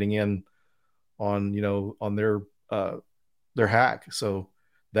else to getting in on their hack. So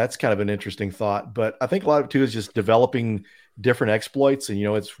that's kind of an interesting thought. But I think a lot of it too is just developing different exploits, and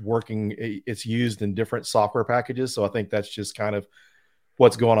it's used in different software packages. So I think that's just kind of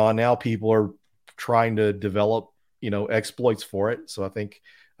what's going on now. People are trying to develop exploits for it. So I think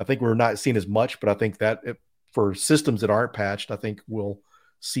we're not seeing as much, but I think that for systems that aren't patched, I think we'll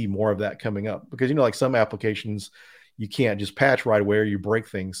see more of that coming up, because like some applications you can't just patch right away or you break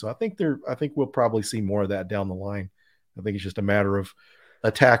things. So I think we'll probably see more of that down the line. I think it's just a matter of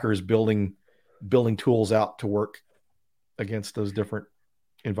attackers building tools out to work against those different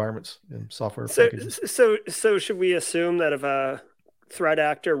environments and software packages. So should we assume that if a threat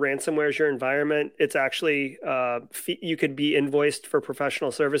actor ransomwares your environment, it's actually you could be invoiced for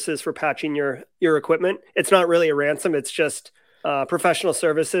professional services for patching your equipment? It's not really a ransom; it's just professional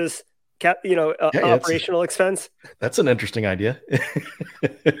services, operational expense. That's an interesting idea.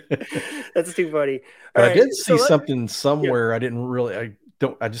 That's too funny. I did see something somewhere. Yeah. I didn't really.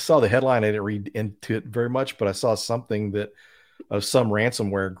 I just saw the headline. I didn't read into it very much, but I saw something that of some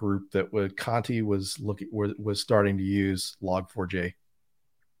ransomware group that Conti was starting to use Log4j.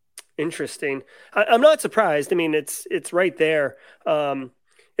 Interesting. I'm not surprised. I mean, it's right there.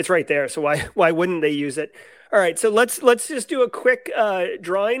 It's right there. So why wouldn't they use it? All right. So let's just do a quick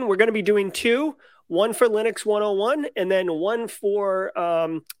drawing. We're going to be doing two. One for Linux 101, and then one for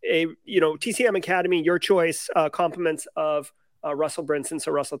TCM Academy, your choice, compliments of Russell Brinson.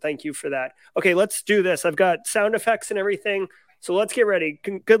 So Russell, thank you for that. Okay, let's do this. I've got sound effects and everything. So let's get ready.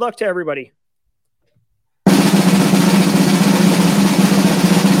 Good luck to everybody.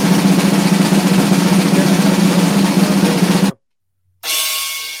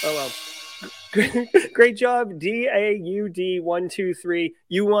 Oh, well. Great job, DAUD123.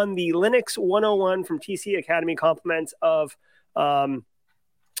 You won the Linux 101 from TC Academy, compliments of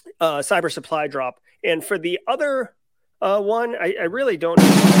Cyber Supply Drop. And for the other one, I really don't know.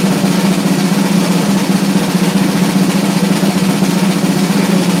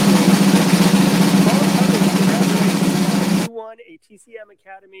 You won a TCM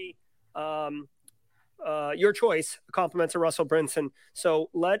Academy, your choice, compliments of Russell Brinson. So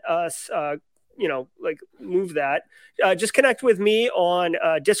let us move that. Just connect with me on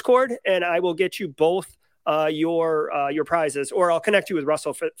Discord, and I will get you both your prizes, or I'll connect you with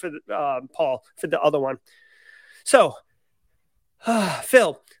Russell for Paul for the other one. So,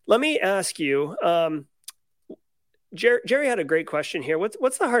 Phil, let me ask you. Jerry had a great question here.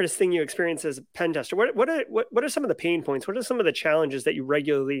 What's the hardest thing you experience as a pen tester? What are some of the pain points? What are some of the challenges that you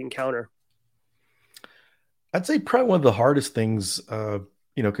regularly encounter? I'd say probably one of the hardest things,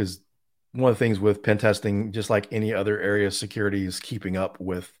 because one of the things with pen testing, just like any other area of security, is keeping up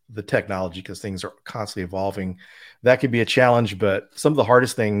with the technology because things are constantly evolving. That could be a challenge, but some of the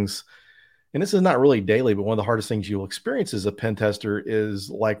hardest things, and this is not really daily, but one of the hardest things you'll experience as a pen tester is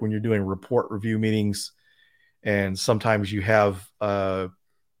like when you're doing report review meetings, and sometimes you have, it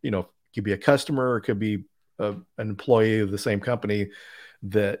could be a customer, or it could be an employee of the same company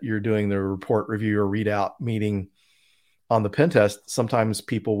that you're doing the report review or readout meeting on the pen test. Sometimes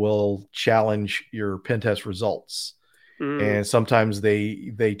people will challenge your pen test results. And sometimes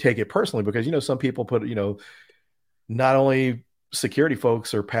they take it personally because, some people put, not only security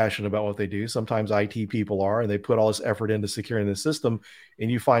folks are passionate about what they do. Sometimes IT people are, and they put all this effort into securing the system, and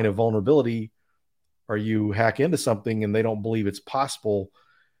you find a vulnerability or you hack into something and they don't believe it's possible,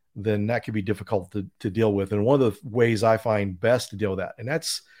 then that could be difficult to deal with. And one of the ways I find best to deal with that, and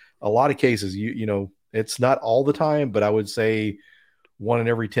that's a lot of cases, it's not all the time, but I would say 1 in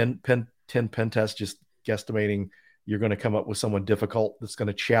every 10 pen tests, just guesstimating, you're going to come up with someone difficult that's going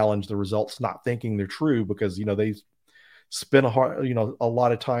to challenge the results, not thinking they're true because, they spend a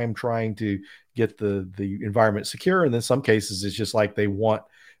lot of time trying to get the environment secure. And then some cases it's just like they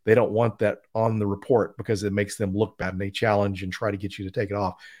don't want that on the report because it makes them look bad, and they challenge and try to get you to take it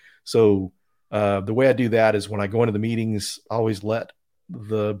off. So the way I do that is when I go into the meetings, I always let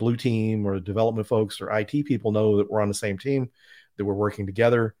the blue team or development folks or IT people know that we're on the same team, that we're working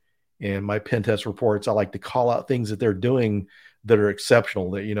together. And my pen test reports, I like to call out things that they're doing that are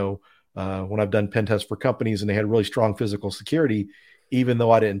exceptional. That, when I've done pen tests for companies and they had really strong physical security, even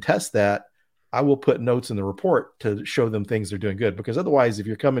though I didn't test that, I will put notes in the report to show them things they're doing good. Because otherwise, if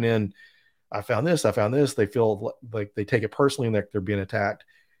you're coming in, I found this, they feel like they take it personally and that they're being attacked.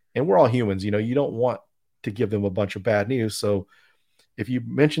 And we're all humans, you don't want to give them a bunch of bad news. So if you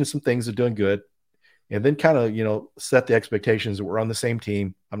mention some things that are doing good, and then kind of, set the expectations that we're on the same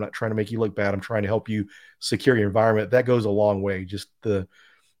team. I'm not trying to make you look bad. I'm trying to help you secure your environment. That goes a long way. Just the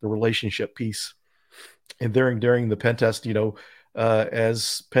relationship piece. And during the pen test,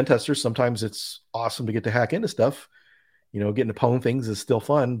 as pen testers, sometimes it's awesome to get to hack into stuff. Getting to pwn things is still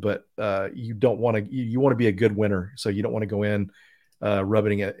fun, but you don't want to. You want to be a good winner, so you don't want to go in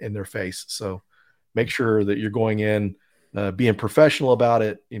rubbing it in their face. So make sure that you're going in being professional about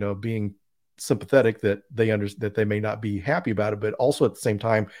it. Being sympathetic that that they may not be happy about it, but also at the same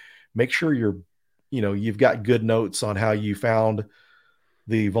time, make sure you've got good notes on how you found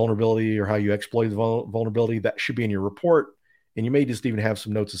the vulnerability or how you exploited the vulnerability. That should be in your report. And you may just even have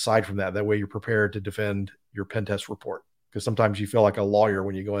some notes aside from that. That way you're prepared to defend your pen test report. Because sometimes you feel like a lawyer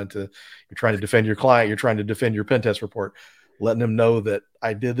when you go you're trying to defend your client, you're trying to defend your pen test report, letting them know that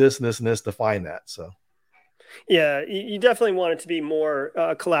I did this and this and this to find that. So. Yeah, you definitely want it to be more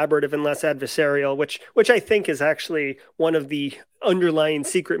collaborative and less adversarial, which I think is actually one of the underlying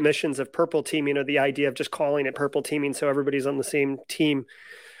secret missions of purple teaming, or the idea of just calling it purple teaming so everybody's on the same team.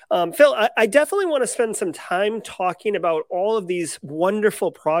 Phil, I definitely want to spend some time talking about all of these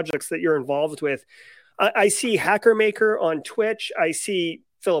wonderful projects that you're involved with. I see Hacker Maker on Twitch. I see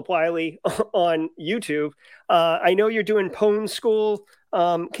Phillip Wylie on YouTube. I know you're doing Pwn School.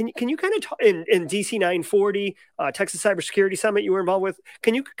 Can you kind of talk in DC 940, Texas Cybersecurity Summit you were involved with?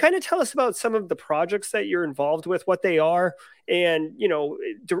 Can you kind of tell us about some of the projects that you're involved with, what they are, and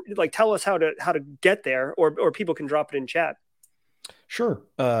tell us how to get there, or people can drop it in chat. Sure.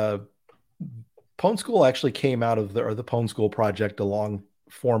 Pwn School actually came out of the Pwn School project, a long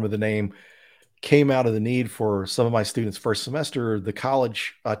form of the name, came out of the need for some of my students' first semester. The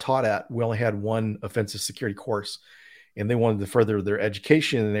college I taught at, we only had one offensive security course, and they wanted to further their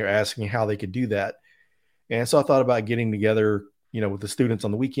education, and they were asking how they could do that. And so I thought about getting together, with the students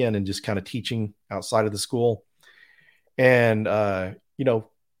on the weekend and just kind of teaching outside of the school. And,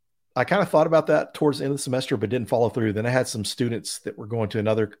 I kind of thought about that towards the end of the semester, but didn't follow through. Then I had some students that were going to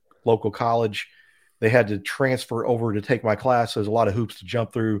another local college. They had to transfer over to take my class. So there's a lot of hoops to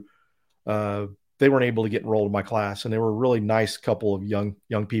jump through. They weren't able to get enrolled in my class, and they were a really nice couple of young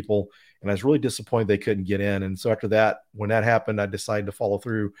people. And I was really disappointed they couldn't get in. And so after that, when that happened, I decided to follow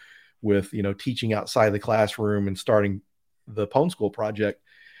through with, teaching outside the classroom and starting the Pwn School project.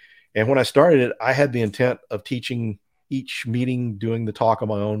 And when I started it, I had the intent of teaching each meeting, doing the talk on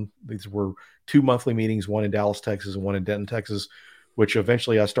my own. These were 2 monthly meetings, one in Dallas, Texas, and one in Denton, Texas, which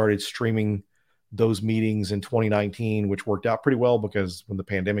eventually I started streaming those meetings in 2019, which worked out pretty well because when the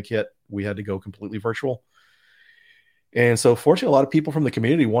pandemic hit, we had to go completely virtual. And so fortunately, a lot of people from the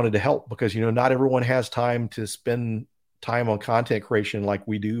community wanted to help because, not everyone has time to spend time on content creation like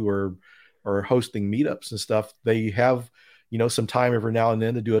we do, or hosting meetups and stuff. They have, some time every now and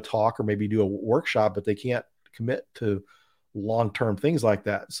then to do a talk or maybe do a workshop, but they can't commit to long-term things like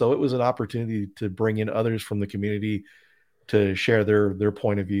that. So it was an opportunity to bring in others from the community to share their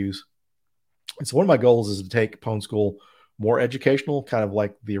point of views. And so one of my goals is to take Pwn School more educational, kind of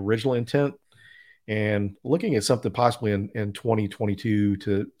like the original intent, and looking at something possibly in 2022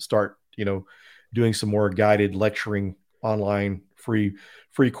 to start, doing some more guided lecturing online, free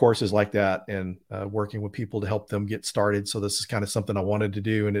courses like that, and working with people to help them get started. So this is kind of something I wanted to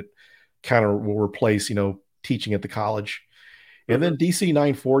do, and it kind of will replace, teaching at the college. And then DC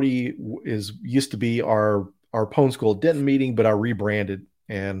 940 used to be our Pwn School Denton meeting, but I rebranded.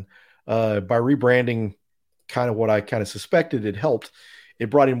 And by rebranding, kind of what I kind of suspected it helped. It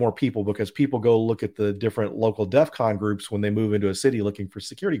brought in more people because people go look at the different local DEF CON groups when they move into a city looking for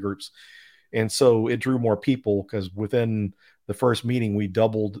security groups. And so it drew more people because within the first meeting, we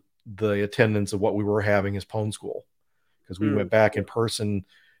doubled the attendance of what we were having as Pwn School, because we went back in person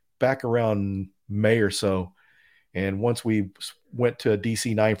back around May or so. And once we went to a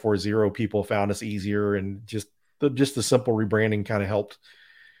DC 940, people found us easier, and just the simple rebranding kind of helped.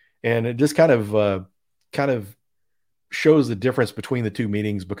 And it just kind of shows the difference between the two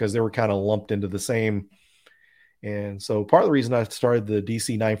meetings because they were kind of lumped into the same. And so part of the reason I started the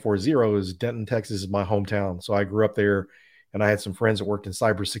DC 940 is Denton, Texas is my hometown. So I grew up there, and I had some friends that worked in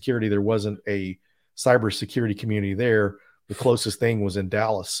cybersecurity. There wasn't a cybersecurity community there. The closest thing was in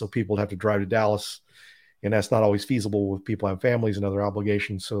Dallas. So people would have to drive to Dallas, and that's not always feasible with people having families and other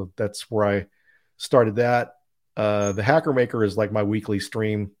obligations. So that's where I started that. The Hacker Maker is like my weekly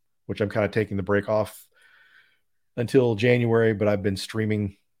stream, which I'm kind of taking the break off until January, but I've been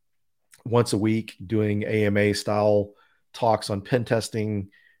streaming once a week, doing AMA style talks on pen testing,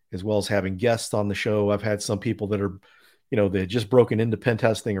 as well as having guests on the show. I've had some people that are, they just broken into pen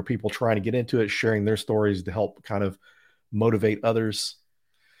testing, or people trying to get into it, sharing their stories to help kind of motivate others.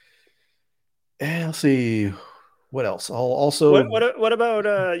 And let's see what else. I'll also, what about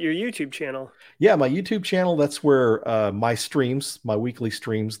your YouTube channel? Yeah, my YouTube channel, that's where my weekly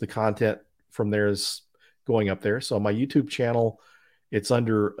streams, the content from there is going up there. So my YouTube channel, it's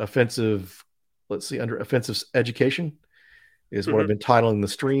under offensive education is what I've been titling the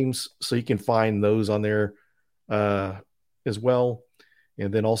streams. So you can find those on there as well.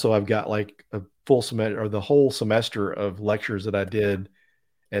 And then also I've got like a full semester, or the whole semester of lectures that I did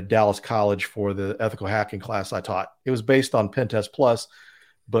at Dallas College for the ethical hacking class I taught. It was based on Pentest Plus,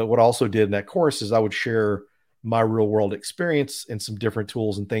 but what I also did in that course is I would share my real world experience and some different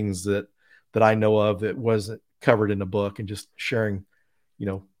tools and things that I know of that wasn't covered in the book, and just sharing,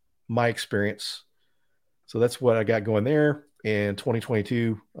 my experience. So that's what I got going there. In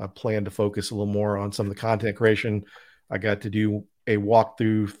 2022, I plan to focus a little more on some of the content creation. I got to do a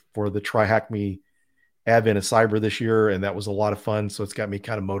walkthrough for the Try Hack Me Advent of Cyber this year, and that was a lot of fun. So it's got me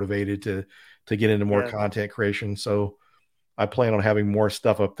kind of motivated to get into more content creation. So I plan on having more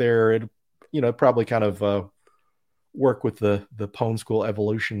stuff up there. It, probably kind of work with the Pwn School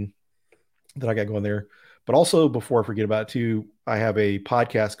evolution that I got going there. But also, before I forget about it too, I have a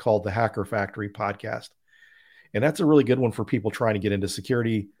podcast called the Hacker Factory Podcast. And that's a really good one for people trying to get into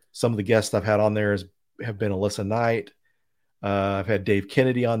security. Some of the guests I've had on there have been Alyssa Knight. I've had Dave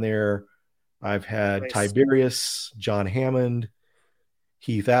Kennedy on there. I've had Tiberius, John Hammond,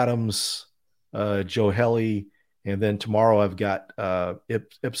 Heath Adams, Joe Helly. And then tomorrow I've got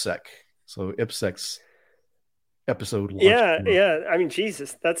IPSEC. So IPSEC's episode. Yeah. I mean,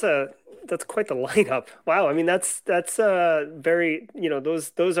 Jesus, that's quite the lineup. Wow. I mean, that's very,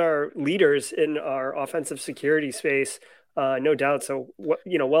 those are leaders in our offensive security space, no doubt. So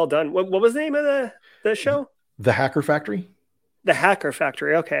well done. What was the name of the show? The Hacker Factory. The Hacker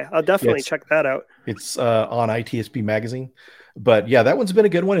Factory. Okay. I'll definitely check that out. It's on ITSP magazine, but yeah, that one's been a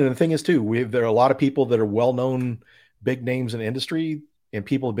good one. And the thing is too, there are a lot of people that are well-known big names in the industry, and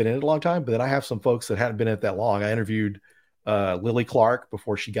people have been in it a long time, but then I have some folks that hadn't been in it that long. I interviewed Lily Clark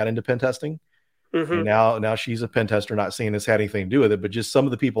before she got into pen testing. And now she's a pen tester, not saying this had anything to do with it, but just some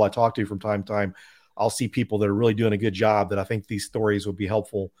of the people I talk to from time to time, I'll see people that are really doing a good job that I think these stories would be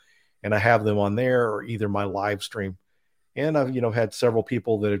helpful. And I have them on there, or either my live stream. And I've, had several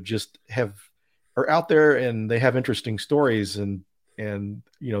people that are out there and they have interesting stories, and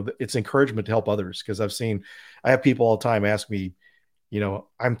it's encouragement to help others. Cause I have people all the time ask me,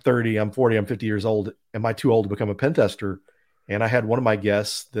 I'm 30, I'm 40, I'm 50 years old. Am I too old to become a pen tester? And I had one of my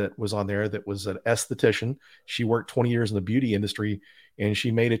guests that was on there that was an esthetician. She worked 20 years in the beauty industry, and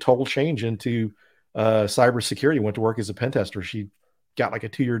she made a total change into cybersecurity, went to work as a pen tester. She got like a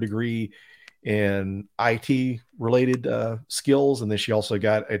 2-year degree in IT related skills. And then she also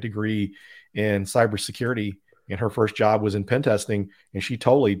got a degree in cybersecurity, and her first job was in pen testing, and she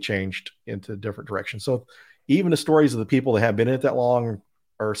totally changed into a different direction. So even the stories of the people that have been in it that long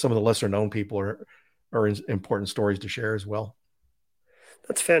or some of the lesser known people are important stories to share as well.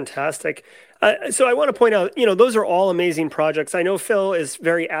 That's fantastic. So I want to point out, those are all amazing projects. I know Phil is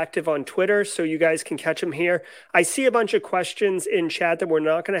very active on Twitter, so you guys can catch him here. I see a bunch of questions in chat that we're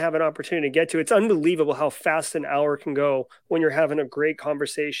not going to have an opportunity to get to. It's unbelievable how fast an hour can go when you're having a great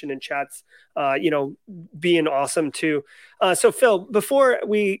conversation, and chat's, being awesome too. So Phil, before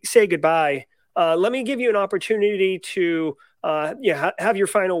we say goodbye, let me give you an opportunity to have your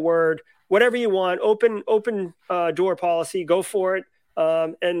final word, whatever you want, open door policy, go for it.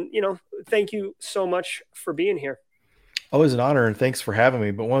 Thank you so much for being here. Always an honor, and thanks for having me.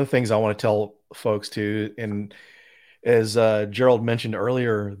 But one of the things I want to tell folks too, and as Gerald mentioned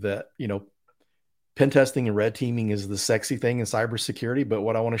earlier, that pen testing and red teaming is the sexy thing in cybersecurity. But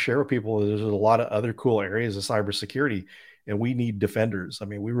what I want to share with people is there's a lot of other cool areas of cybersecurity, and we need defenders. I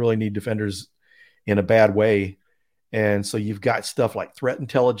mean, we really need defenders in a bad way. And so you've got stuff like threat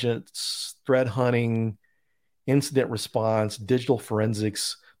intelligence, threat hunting, incident response, digital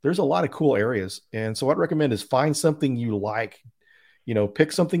forensics. There's a lot of cool areas. And so what I'd recommend is find something you like,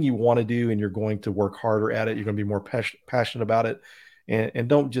 pick something you want to do, and you're going to work harder at it. You're going to be more passionate about it, and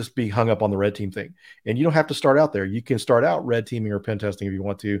don't just be hung up on the red team thing. And you don't have to start out there. You can start out red teaming or pen testing if you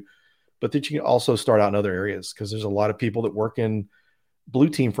want to, but that you can also start out in other areas, because there's a lot of people that work in blue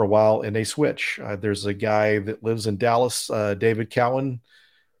team for a while and they switch. There's a guy that lives in Dallas, David Cowan,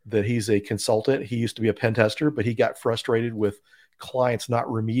 that he's a consultant. He used to be a pen tester, but he got frustrated with clients not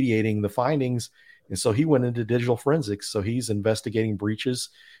remediating the findings. And so he went into digital forensics. So he's investigating breaches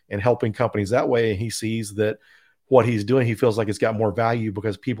and helping companies that way. And he sees that what he's doing, he feels like it's got more value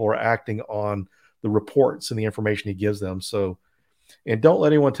because people are acting on the reports and the information he gives them. So, and don't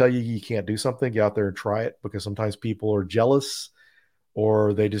let anyone tell you can't do something. Get out there and try it, because sometimes people are jealous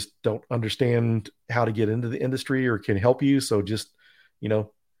or they just don't understand how to get into the industry or can help you. So just,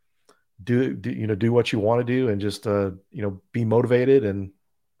 do what you want to do, and just be motivated,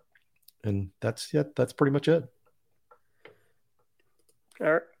 and that's pretty much it.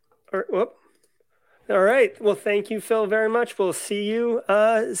 All right. Well, thank you, Phil, very much. We'll see you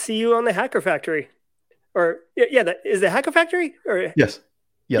on the Hacker Factory, or is the Hacker Factory, or yes,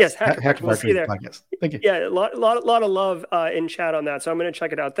 Hacker Factory. We'll see you there. Podcast. Thank you. Yeah, a lot of love in chat on that, so I'm going to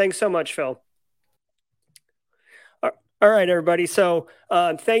check it out. Thanks so much, Phil. All right, everybody. So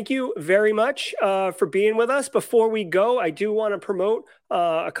thank you very much for being with us. Before we go, I do want to promote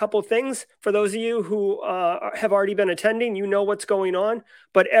a couple things. For those of you who have already been attending, you know what's going on.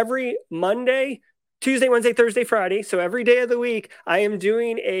 But every Monday, Tuesday, Wednesday, Thursday, Friday, so every day of the week, I am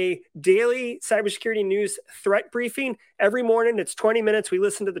doing a daily cybersecurity news threat briefing. Every morning, it's 20 minutes. We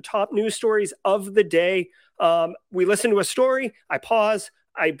listen to the top news stories of the day. We listen to a story. I pause.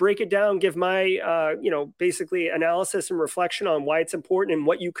 I break it down, give my, basically analysis and reflection on why it's important and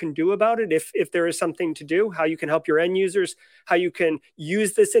what you can do about it if there is something to do, how you can help your end users, how you can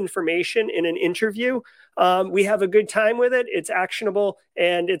use this information in an interview. We have a good time with it. It's actionable,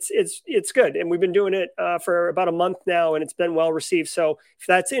 and it's good. And we've been doing it for about a month now, and it's been well received. So if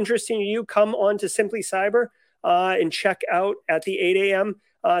that's interesting to you, come on to Simply Cyber and check out at the 8 a.m.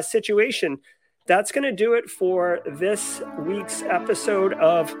 Situation. That's going to do it for this week's episode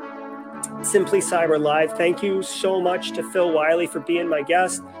of Simply Cyber Live. Thank you so much to Phil Wylie for being my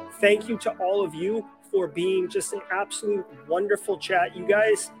guest. Thank you to all of you for being just an absolute wonderful chat. You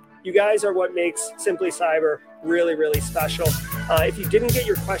guys are what makes Simply Cyber really, really special. If you didn't get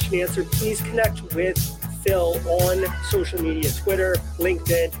your question answered, please connect with Phil on social media, Twitter,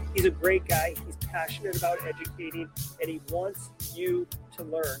 LinkedIn. He's a great guy. He's passionate about educating, and he wants you to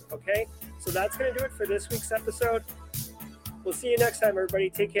learn. Okay? So that's going to do it for this week's episode. We'll see you next time,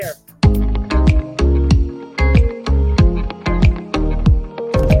 everybody. Take care.